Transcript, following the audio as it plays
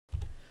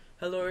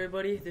Hello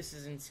everybody, this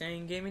is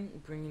Insane Gaming,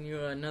 bringing you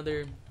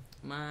another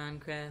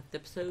Minecraft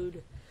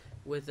episode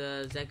with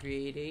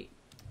Zachary88.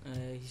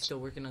 He's still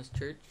working on his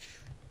church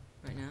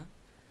right now.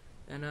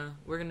 And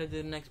we're going to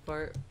do the next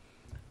part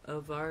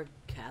of our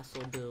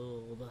castle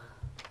build.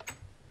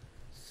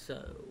 So,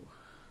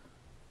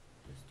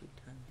 let's do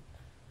 10.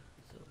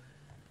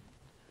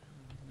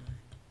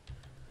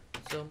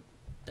 So,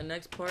 the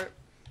next part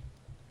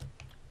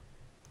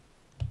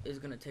is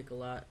going to take a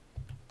lot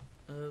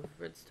of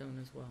redstone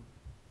as well.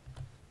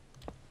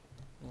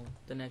 Well,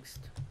 the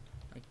next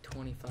like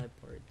 25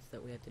 parts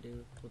that we have to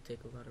do will take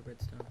a lot of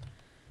redstone.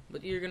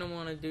 But you're gonna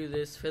want to do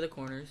this for the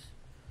corners,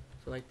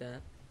 so like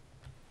that.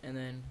 And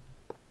then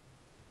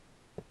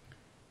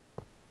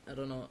I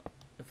don't know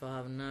if I'll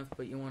have enough,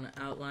 but you want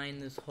to outline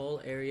this whole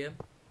area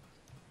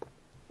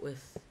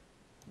with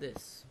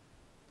this.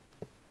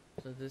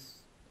 So this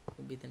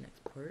will be the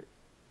next part,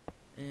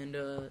 and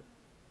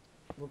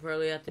we'll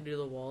probably have to do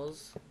the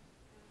walls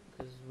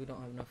because we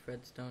don't have enough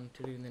redstone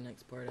to do the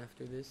next part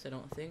after this, I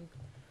don't think.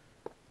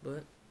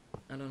 But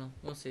I don't know,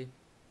 we'll see.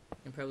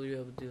 I'll probably be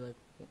able to do like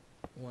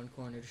one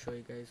corner to show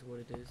you guys what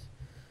it is.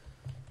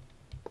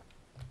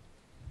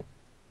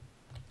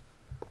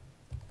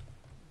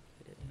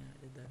 Yeah,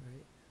 I did that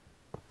right.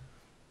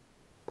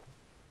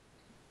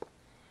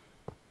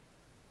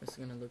 This is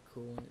gonna look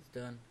cool when it's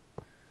done,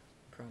 I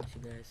promise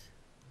you guys.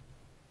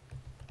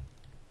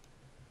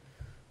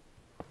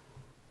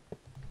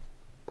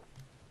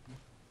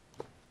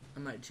 I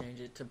might change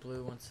it to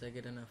blue once I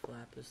get enough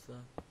lapis though.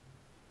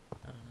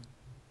 I don't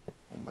know.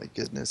 Oh my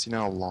goodness, you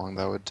know how long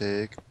that would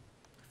take?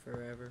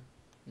 Forever.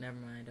 Never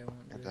mind, I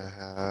won't do And it. a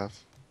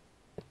half.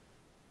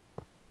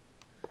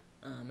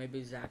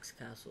 Maybe Zach's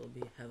castle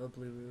will have a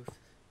blue roof.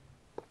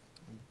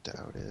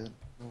 Doubt it.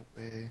 No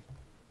way.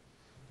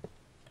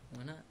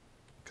 Why not?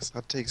 Because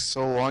that takes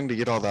so long to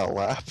get all that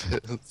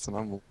lapis, and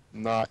I'm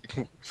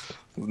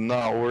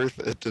not worth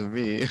it to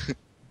me.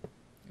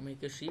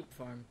 Make a sheep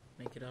farm.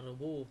 Make it out of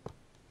wool.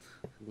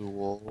 Blue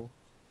wool,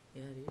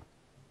 Yeah, dude.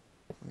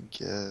 I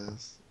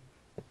guess.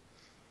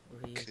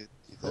 We Could do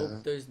hope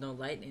that. there's no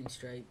lightning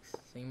strikes,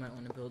 so you might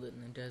want to build it in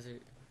the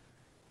desert.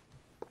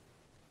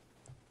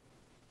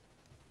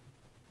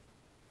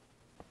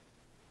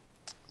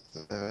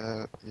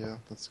 Yeah,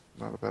 that's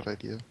not a bad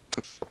idea.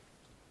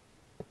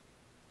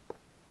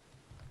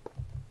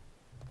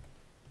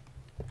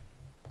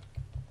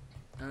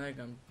 I think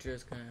I'm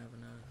just gonna have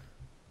enough.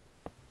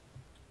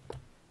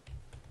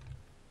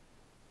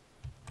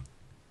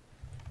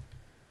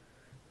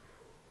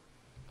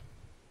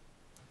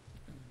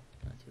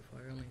 Not too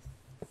far, only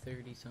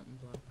 30 something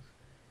blocks.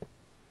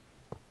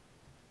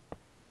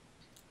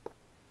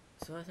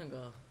 So I think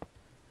I'll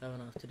have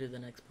enough to do the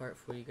next part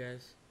for you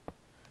guys.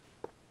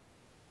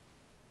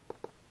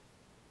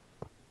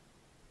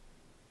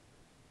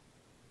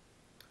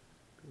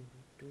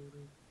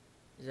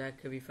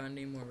 Zach, have you found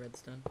any more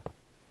redstone?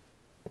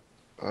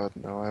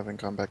 No, I haven't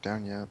gone back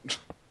down yet.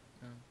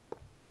 No.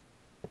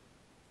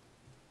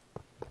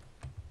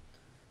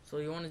 So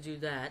you want to do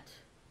that.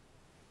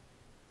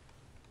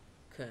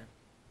 Okay.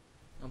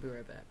 I'll be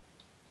right back.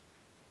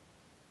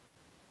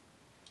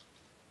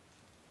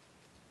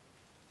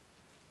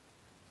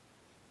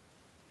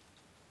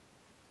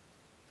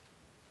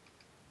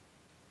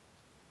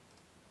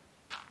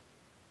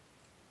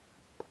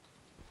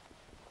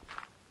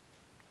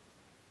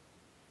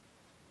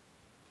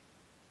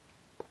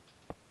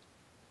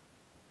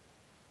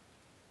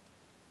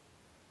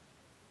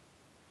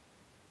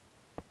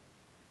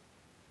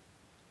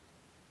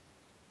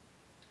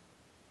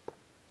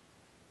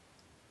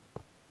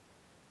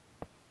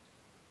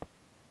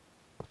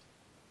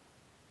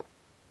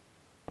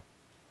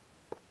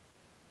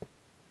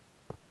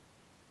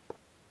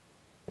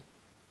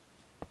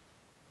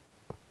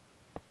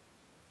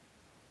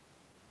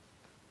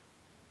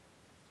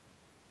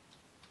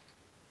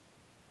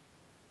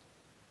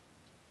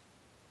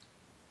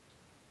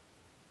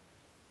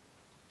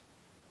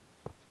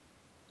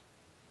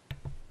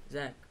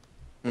 Zach,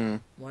 Hmm.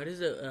 why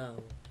does it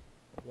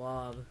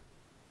wob?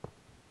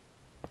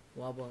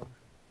 Wob wob.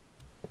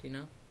 Do you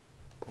know?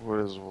 What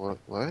is what?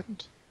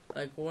 What?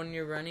 Like when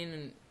you're running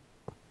and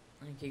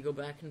like you go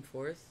back and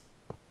forth.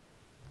 Do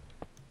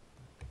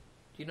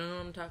you know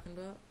what I'm talking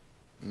about?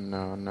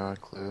 No, not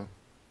a clue.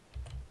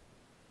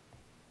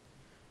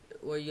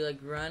 Where you like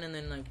run and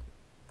then like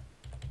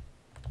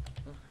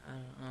I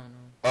don't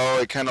know.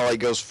 Oh, it kind of like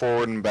goes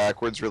forward and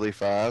backwards really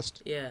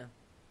fast. Yeah.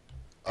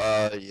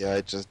 Yeah,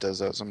 it just does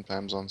that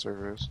sometimes on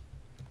servers.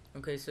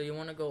 Okay, so you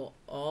want to go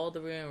all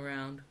the way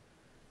around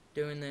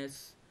doing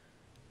this,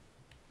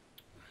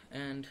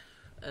 and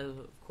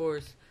of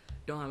course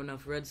don't have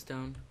enough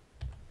redstone.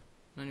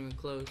 Not even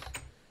close.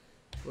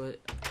 But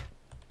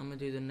I'm gonna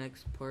do the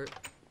next part,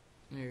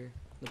 or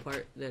the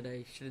part that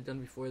I should have done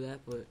before that,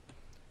 but it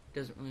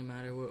doesn't really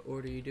matter what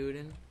order you do it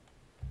in.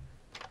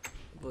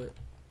 But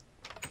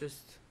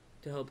just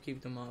to help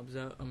keep the mobs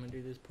out, I'm gonna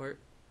do this part.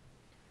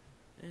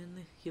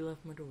 And he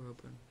left my door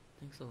open.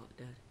 Thanks a lot,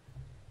 Dad.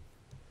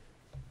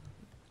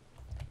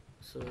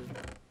 So,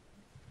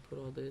 put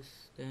all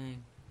this,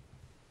 dang.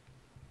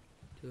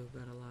 too. I've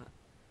got a lot.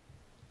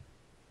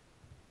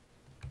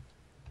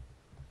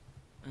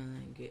 And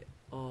then get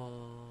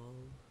all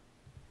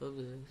of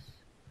this.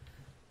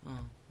 Oh,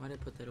 why did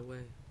I put that away?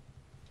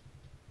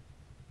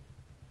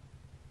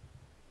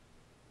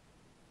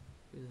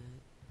 Do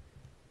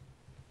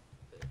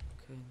that.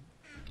 Okay.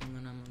 And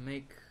then I'm gonna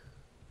make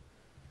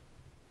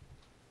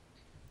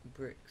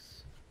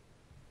bricks.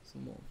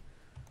 Some more.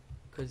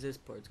 Because this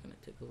part's gonna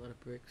take a lot of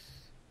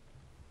bricks.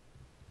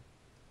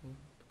 Well,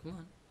 come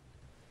on.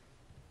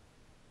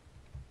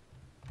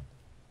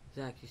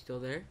 Zach, you still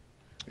there?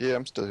 Yeah,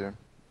 I'm still here.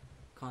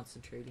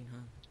 Concentrating,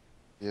 huh?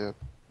 Yep,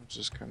 I'm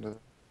just kind of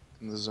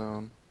in the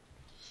zone.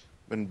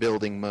 In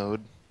building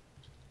mode.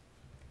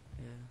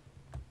 Yeah.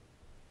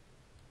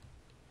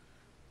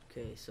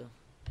 Okay, so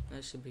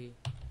that should be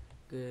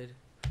good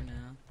for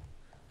now.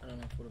 I don't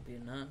know if it'll be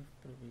enough,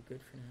 but it'll be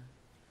good for now.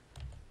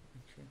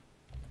 Make sure.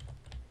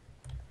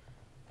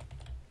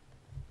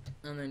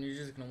 And then you're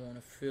just gonna want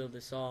to fill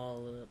this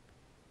all up.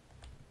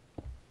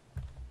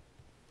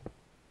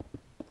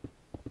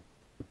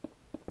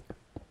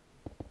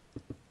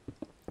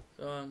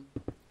 So,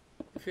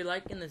 if you're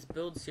liking this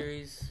build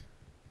series,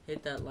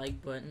 hit that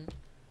like button.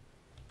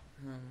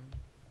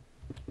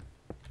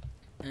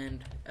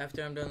 And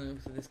after I'm done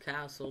with this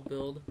castle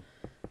build,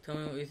 tell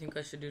me what you think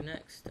I should do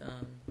next.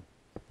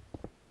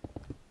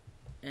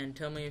 And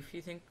tell me if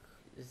you think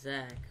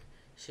Zach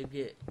should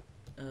get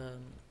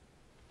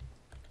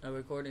a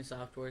recording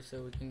software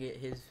so we can get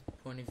his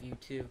point of view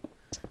too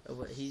of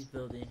what he's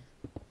building.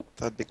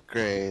 That'd be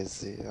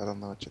crazy. I don't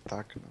know what you're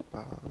talking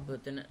about.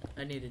 But then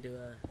I need to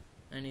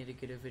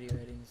get a video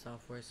editing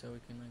software so we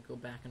can like go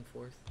back and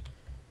forth.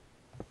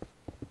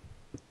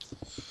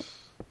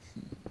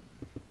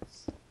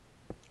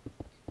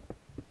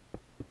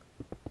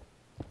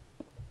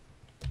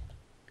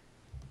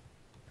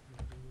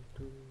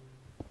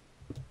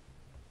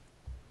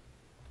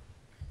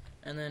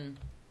 And then,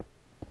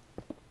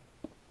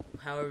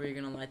 however you're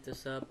gonna light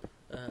this up,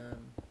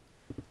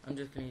 I'm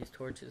just gonna use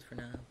torches for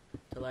now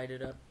to light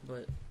it up,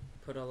 but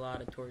put a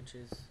lot of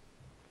torches.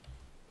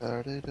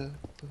 Light it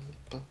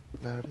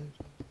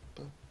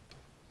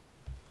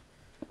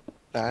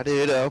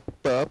up,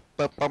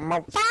 I'm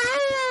on fire!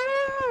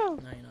 No,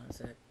 you're not,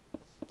 Zach.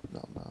 No,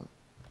 I'm not.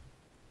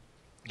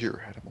 You're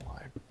right, I'm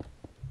alive.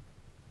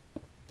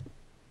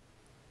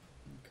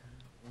 Okay.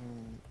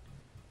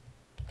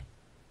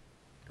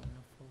 Don't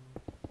wanna fall.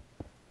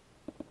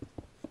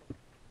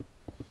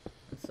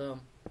 And so,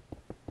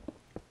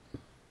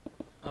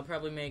 I'll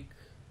probably make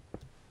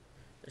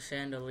a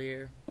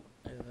chandelier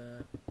of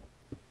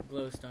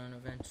glowstone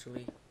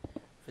eventually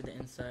for the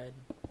inside.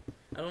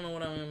 I don't know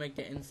what I'm gonna make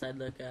the inside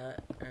look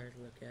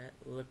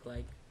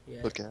like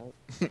yet. Look out.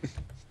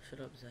 Shut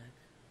up, Zach.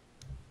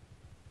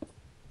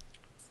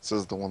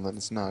 Says the one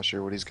that's not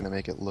sure what he's gonna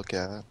make it look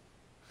at. I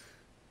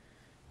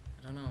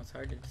don't know, it's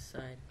hard to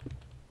decide.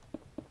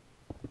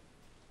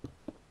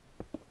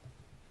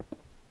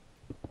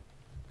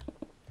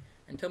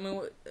 And tell me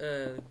what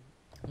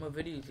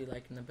videos you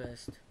like in the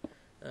best.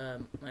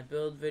 My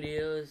build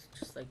videos,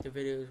 just like the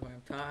videos where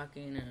I'm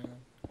talking and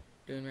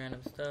doing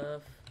random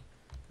stuff,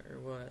 or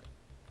what?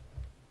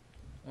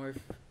 Or if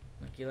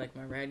like you like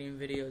my writing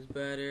videos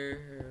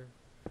better, or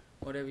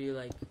whatever you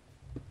like.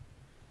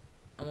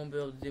 I won't be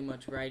able to do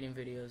much writing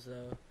videos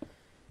though,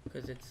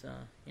 because it's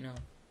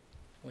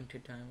winter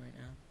time right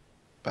now.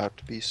 About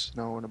to be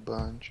snowing a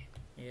bunch.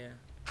 Yeah,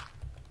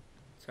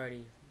 it's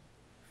already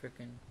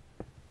freaking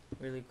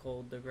really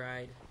cold to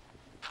ride.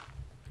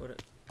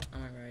 But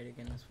I'm gonna ride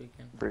again this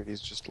weekend.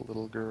 Brady's just a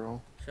little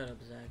girl. Shut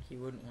up, Zach. You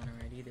wouldn't want to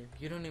ride either.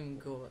 You don't even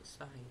go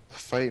outside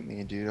Fight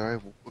me, dude. I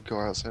will go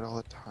outside all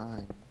the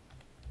time.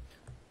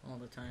 all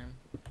the time.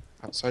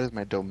 Outside is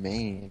my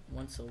domain.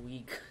 Once a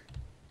week.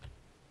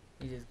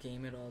 You just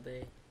game it all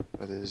day.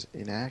 That is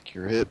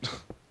inaccurate.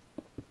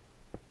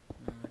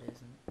 No, it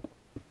isn't.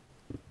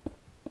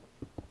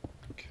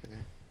 Okay.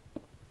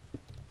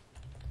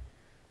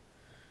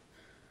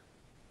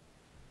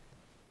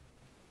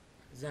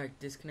 Zach,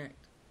 disconnect.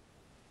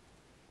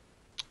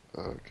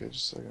 Okay,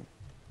 just a second.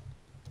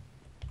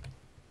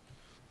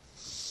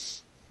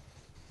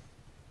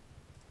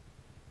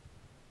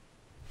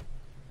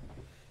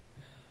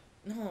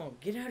 No,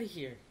 get out of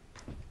here.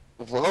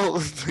 Well, I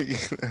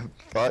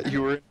thought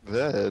you were in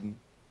bed.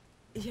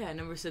 Yeah, I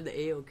never said the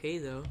A-OK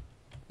though.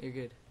 You're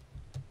good.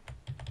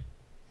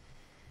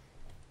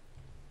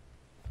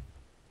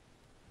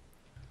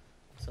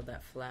 So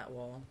that flat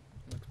wall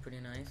looks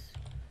pretty nice.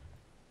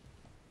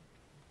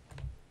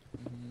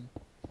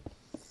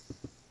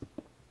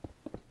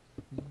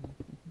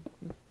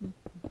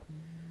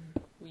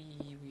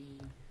 Wee.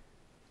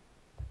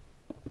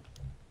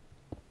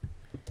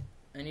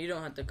 And you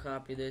don't have to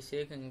copy this.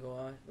 You can go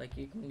off, like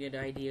you can get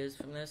ideas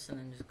from this and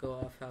then just go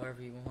off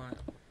however you want.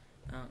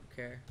 I don't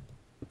care.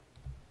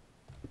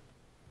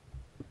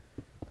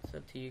 It's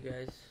up to you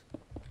guys.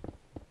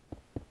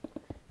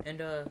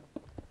 And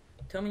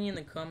tell me in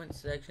the comments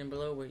section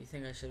below what you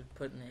think I should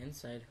put in the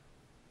inside.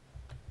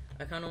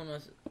 I kind of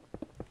want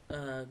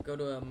to go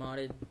to a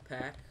modded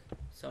pack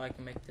so I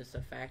can make this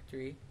a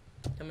factory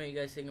Tell me what you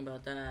guys think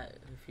about that.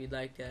 If you'd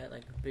like that,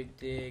 like a big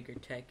dig or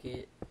tech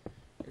it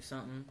or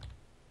something,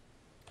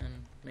 and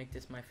make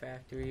this my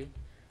factory.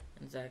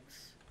 And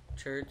Zach's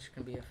church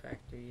can be a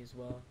factory as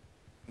well,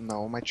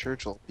 No, my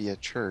church will be a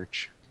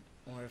church.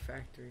 or a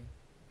factory.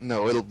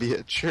 No, it'll be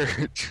a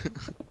church.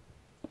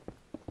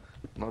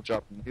 And I'll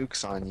drop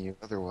nukes on you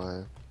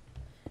otherwise.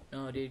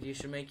 No, dude, you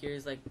should make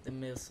yours like the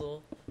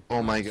missile.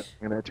 Oh my launch. god,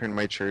 I'm gonna turn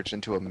my church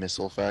into a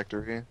missile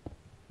factory.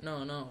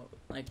 No,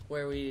 like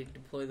where we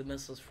deploy the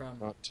missiles from.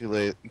 Not too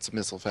late, it's a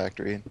missile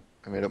factory.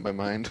 I made up my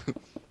mind.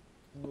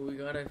 Well, we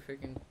gotta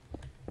freaking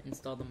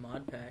install the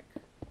mod pack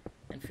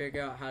and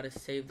figure out how to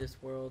save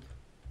this world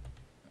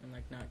and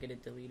like not get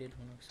it deleted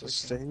when we're To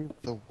switching.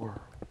 save the world.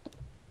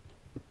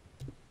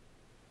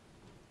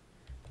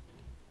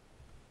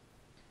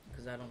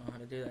 Because I don't know how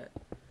to do that.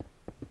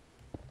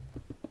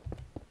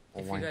 Oh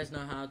If my- you guys know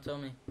how, tell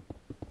me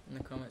in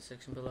the comment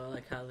section below,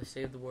 like how to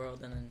save the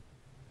world and then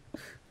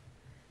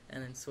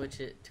and then switch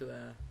it to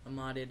a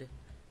modded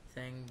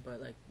thing,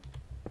 but like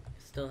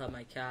still have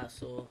my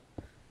castle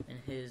and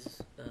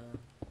his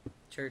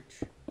church.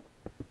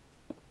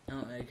 I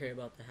don't really care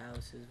about the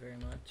houses very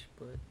much,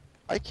 but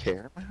I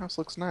care. My house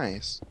looks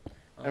nice.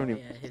 oh don't yeah,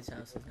 even- his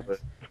house is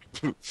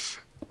nice.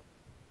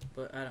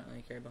 But I don't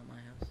really care about my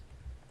house.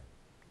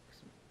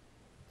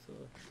 It's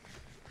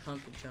a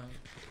hunk of junk.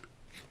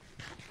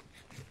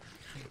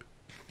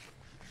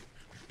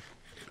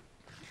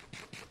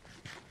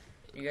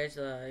 You guys,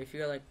 if you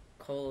got like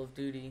Call of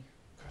Duty,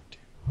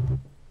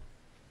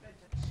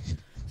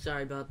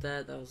 sorry about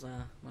that. That was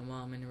my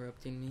mom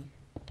interrupting me.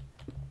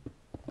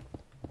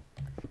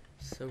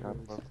 So God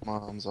rude. love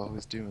moms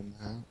always doing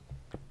that.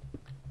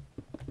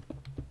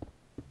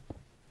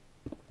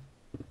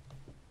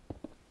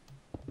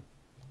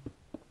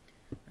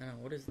 I don't know,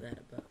 what is that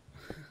about?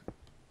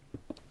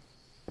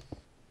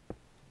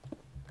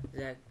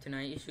 Zach,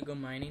 tonight you should go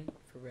mining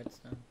for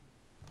redstone.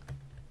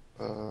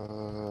 I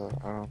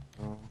don't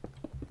know.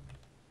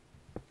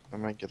 I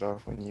might get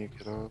off when you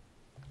get off.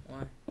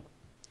 Why?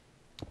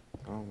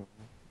 I don't know.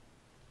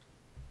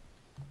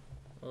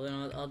 Well,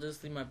 then I'll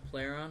just leave my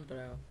player on, but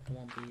I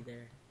won't be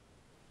there.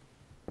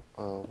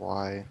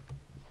 Why?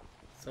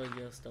 So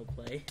you'll still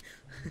play.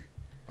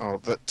 Oh,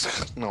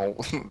 that no,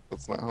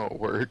 that's not how it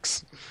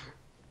works.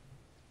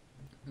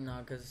 No,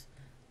 because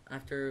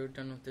after we're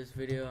done with this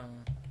video,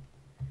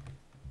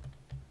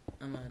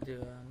 I'm gonna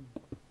do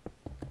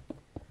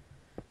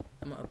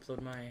I'm gonna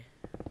upload my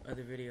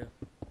other video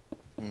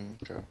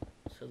Okay.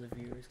 so the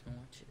viewers can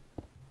watch it.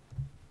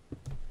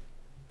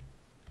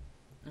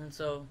 And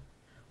so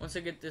once I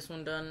get this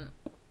one done,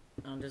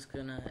 I'm just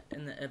gonna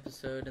end the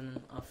episode and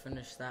then I'll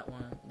finish that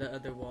one, the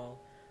other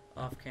wall,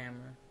 off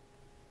camera,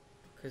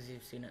 because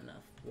you've seen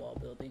enough wall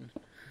building.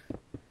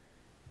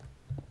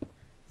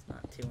 It's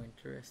not too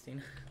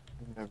interesting.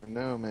 You never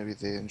know. Maybe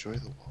they enjoy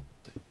the wall.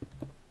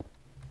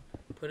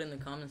 Put in the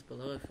comments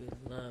below if you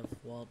love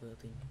wall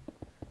building.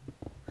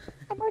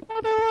 Oh my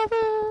god, I love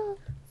it!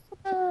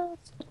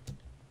 It's the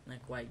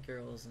Like white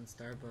girls in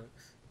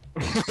Starbucks.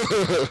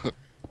 best.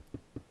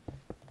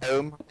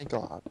 Oh my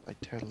god, I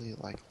totally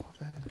love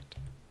it.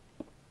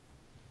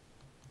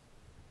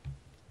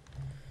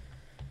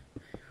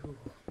 Whew.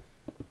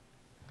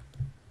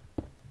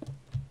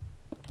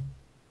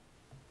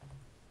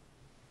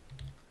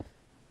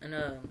 And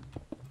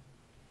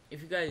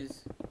if you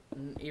guys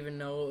even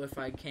know if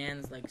I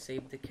can like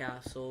save the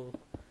castle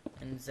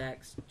and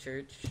Zach's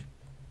church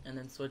and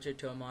then switch it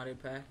to a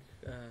modded pack,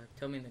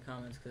 tell me in the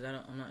comments because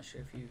I'm not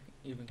sure if you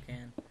even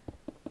can.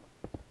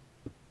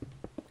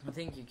 I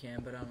think you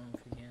can, but I don't know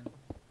if you can.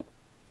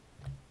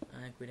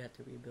 I think we'd have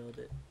to rebuild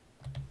it.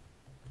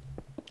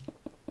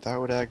 That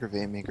would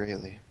aggravate me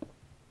greatly.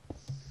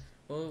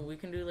 Well, we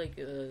can do like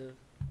the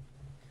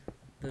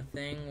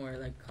thing where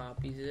it, like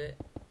copies it,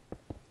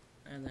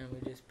 and then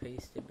we just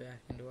paste it back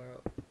into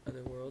our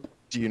other world.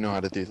 Do you know how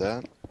to do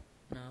that?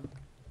 No,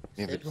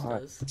 Neither Sips do I.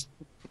 does.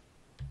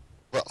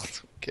 Well,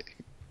 okay.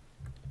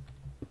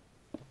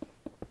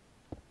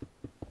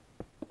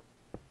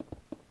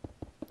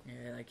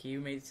 Yeah, like he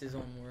makes his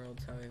own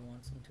worlds how he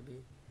wants them to be,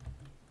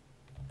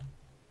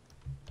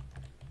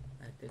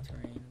 like the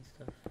terrain and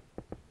stuff.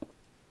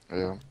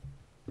 Yeah.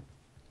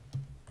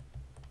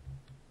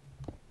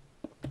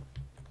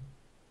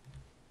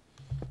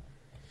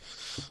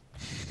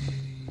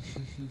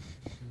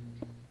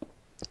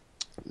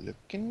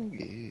 Looking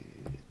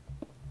good.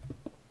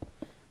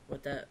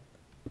 But that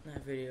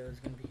video is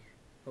gonna be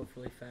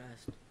hopefully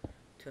fast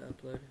to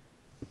upload.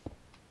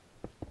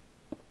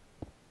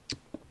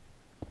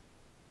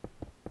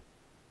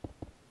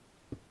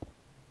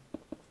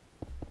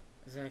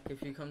 Zach,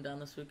 if you come down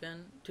this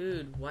weekend,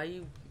 dude, why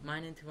you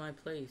mining to my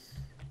place?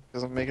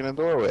 Because I'm making a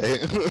doorway.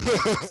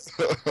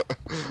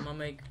 I'm gonna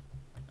make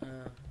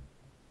an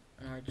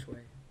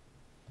archway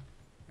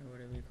or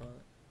whatever you call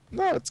it.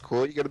 No, it's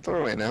cool. You got a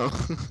doorway now.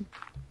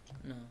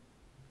 No,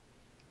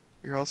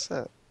 You're all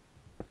set.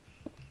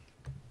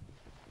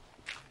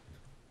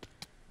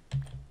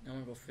 I'm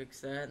gonna go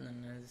fix that and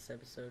then end this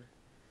episode.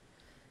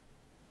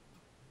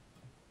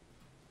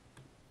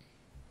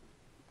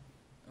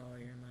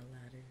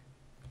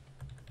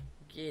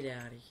 Get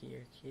out of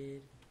here,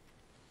 kid.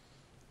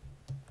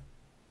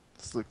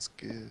 This looks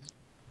good.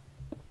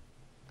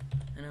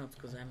 I know it's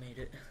because I made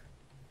it.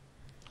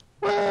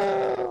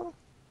 Well,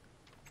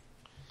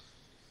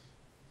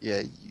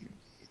 yeah, you need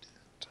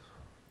it.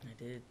 I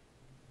did.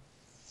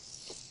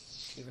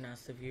 Even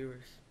asked the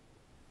viewers.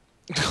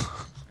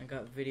 I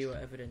got video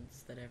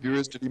evidence that I made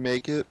Viewers, it. did he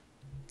make it?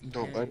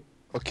 Don't Yeah. lie.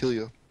 I'll kill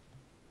you.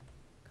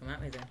 Come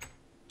at me then.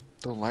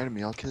 Don't lie to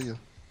me. I'll kill you.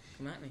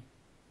 Come at me.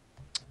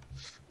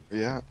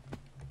 Yeah.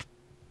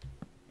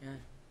 Yeah.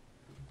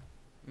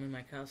 I'm in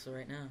my castle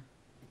right now.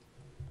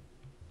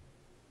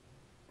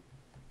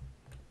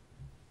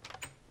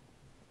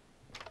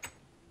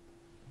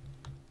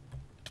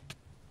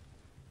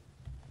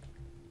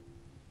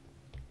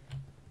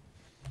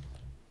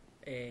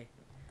 Hey.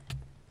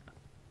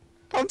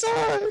 I'm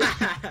sorry.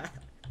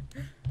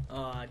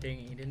 Aw, dang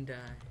it, you didn't die.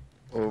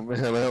 Oh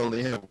man, I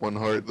only have one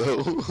heart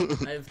though.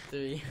 I have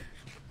 3.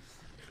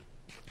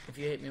 If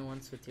you hit me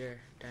once with your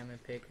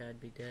diamond pick, I'd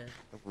be dead.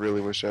 I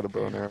really wish I had a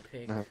bow and arrow.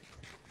 Pick. No.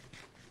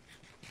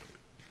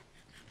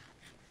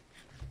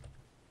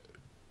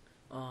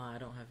 Oh, I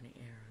don't have any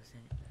arrows in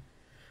it.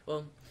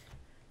 Well,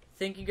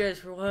 thank you guys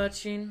for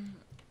watching.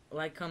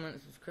 Like,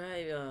 comment,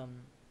 subscribe.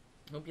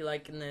 Hope you're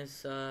liking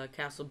this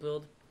castle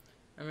build.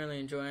 I'm really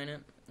enjoying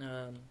it.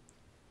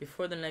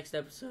 Before the next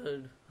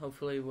episode,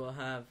 hopefully we'll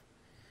have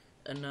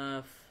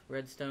enough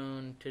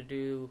redstone to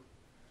do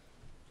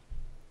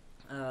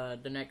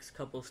the next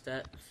couple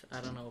steps.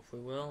 I don't know if we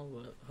will,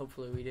 but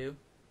hopefully we do.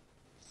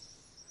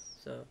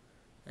 So,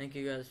 thank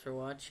you guys for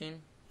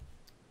watching.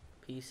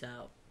 Peace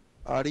out.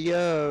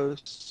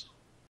 Adios.